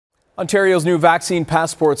Ontario's new vaccine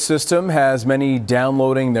passport system has many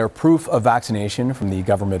downloading their proof of vaccination from the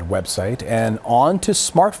government website and onto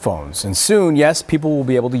smartphones. And soon, yes, people will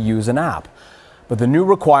be able to use an app. But the new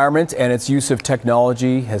requirement and its use of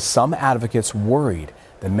technology has some advocates worried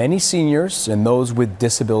that many seniors and those with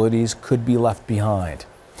disabilities could be left behind.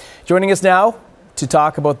 Joining us now to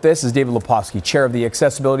talk about this is David Lepofsky, chair of the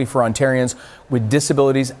Accessibility for Ontarians with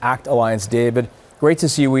Disabilities Act Alliance. David, great to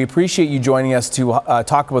see you. We appreciate you joining us to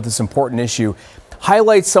talk about this important issue.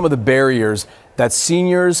 Highlight some of the barriers that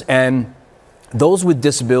seniors and those with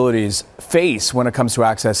disabilities face when it comes to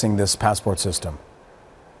accessing this passport system.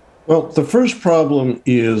 Well, the first problem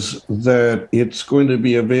is that it's going to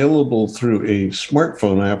be available through a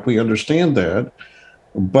smartphone app. We understand that,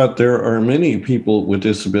 but there are many people with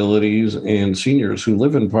disabilities and seniors who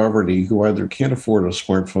live in poverty who either can't afford a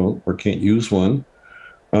smartphone or can't use one,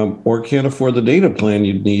 or can't afford the data plan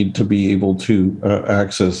you'd need to be able to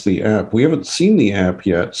access the app. We haven't seen the app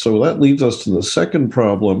yet, so that leads us to the second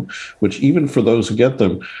problem, which even for those who get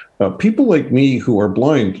them, people like me who are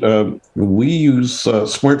blind, we use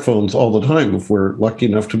smartphones all the time if we're lucky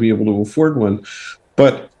enough to be able to afford one,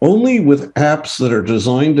 but only with apps that are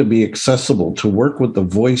designed to be accessible, to work with the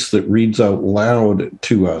voice that reads out loud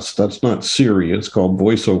to us. That's not Siri, it's called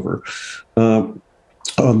VoiceOver on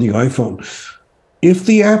the iPhone. If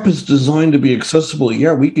the app is designed to be accessible,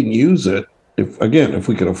 yeah, we can use it, if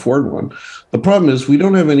we can afford one. The problem is we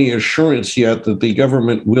don't have any assurance yet that the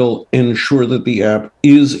government will ensure that the app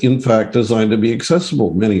is, in fact, designed to be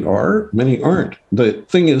accessible. Many are, many aren't. The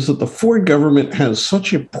thing is that the Ford government has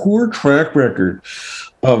such a poor track record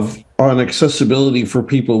on accessibility for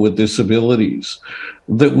people with disabilities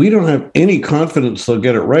that we don't have any confidence they'll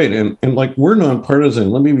get it right. And like, we're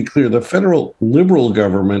nonpartisan. Let me be clear. The federal Liberal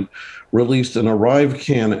government released an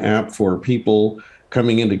ArriveCan app for people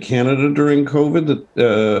coming into Canada during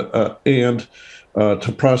COVID and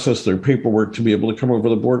to process their paperwork to be able to come over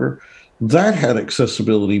the border. That had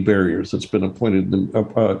accessibility barriers that's been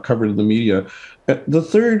covered in the media. The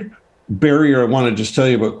third barrier I want to just tell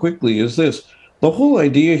you about quickly is this. The whole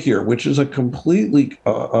idea here, which is a completely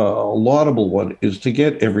laudable one, is to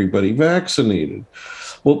get everybody vaccinated.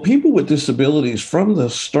 Well, people with disabilities from the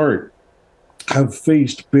start have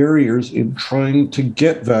faced barriers in trying to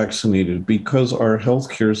get vaccinated because our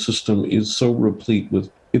healthcare system is so replete with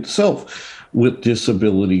itself with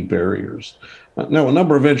disability barriers. Now, a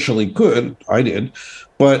number eventually could, I did,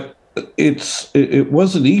 but it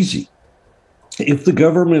wasn't easy. If the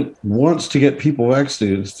government wants to get people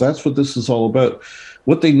vaccinated, that's what this is all about.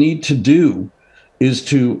 What they need to do is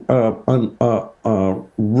to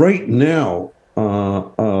right now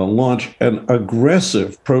launch an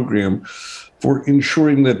aggressive program for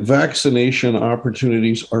ensuring that vaccination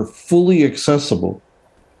opportunities are fully accessible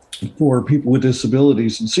for people with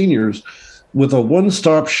disabilities and seniors with a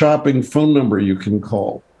one-stop shopping phone number you can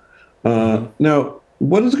call. Now,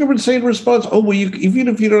 what does the government say in response? Oh, well, even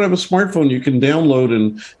if you don't have a smartphone, you can download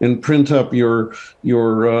and print up your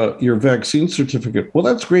vaccine certificate. Well,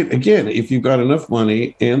 that's great. Again, if you've got enough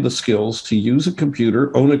money and the skills to use a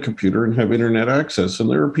computer, own a computer, and have internet access,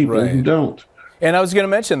 and there are people who don't. And I was going to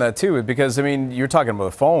mention that too, because I mean, you're talking about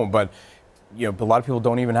a phone, but a lot of people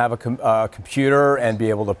don't even have a computer and be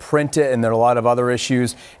able to print it, and there are a lot of other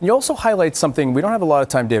issues. And you also highlight something, we don't have a lot of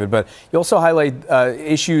time, David, but you also highlight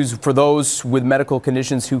issues for those with medical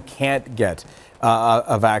conditions who can't get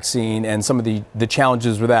a vaccine and some of the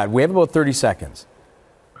challenges with that. We have about 30 seconds.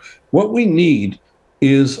 What we need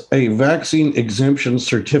is a vaccine exemption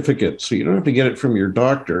certificate. So you don't have to get it from your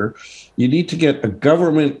doctor. You need to get a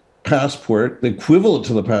government passport, the equivalent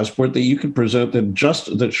to the passport that you can present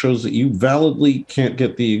that shows that you validly can't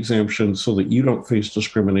get the exemption so that you don't face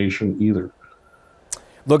discrimination either.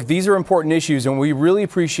 Look, these are important issues, and we really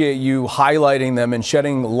appreciate you highlighting them and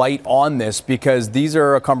shedding light on this, because these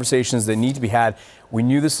are conversations that need to be had. We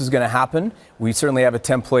knew this was going to happen. We certainly have a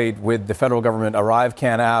template with the federal government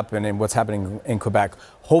ArriveCan app and in what's happening in Quebec.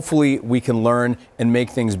 Hopefully, we can learn and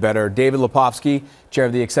make things better. David Lepofsky, chair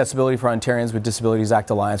of the Accessibility for Ontarians with Disabilities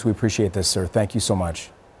Act Alliance. We appreciate this, sir. Thank you so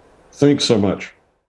much. Thanks so much.